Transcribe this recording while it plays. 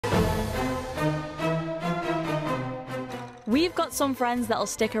We've got some friends that'll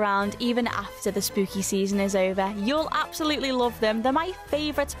stick around even after the spooky season is over. You'll absolutely love them. They're my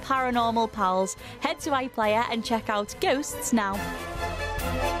favourite paranormal pals. Head to iPlayer and check out Ghosts now.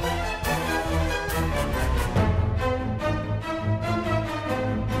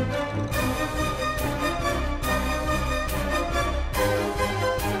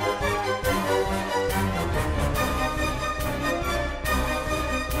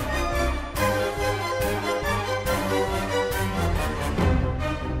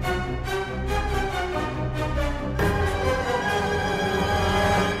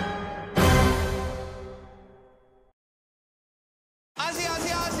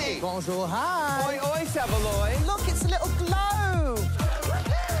 Bonjour, hi. Oi, oi, Saveloy. Look, it's a little globe.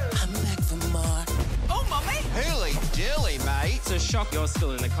 I'm back from Mars. Oh, Mummy. Hilly dilly, mate. It's a shock you're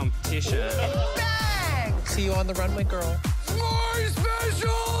still in the competition. Bang! See you on the runway, girl. My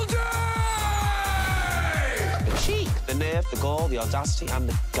special day! The cheek, the nerve, the gall, the audacity, and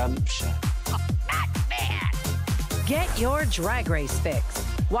the gumption. Get your Drag Race fix.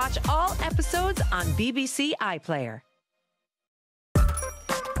 Watch all episodes on BBC iPlayer.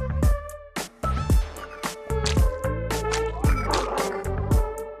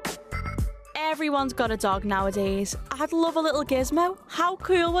 Everyone's got a dog nowadays. I'd love a little gizmo. How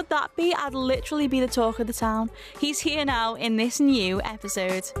cool would that be? I'd literally be the talk of the town. He's here now in this new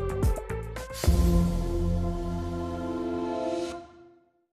episode.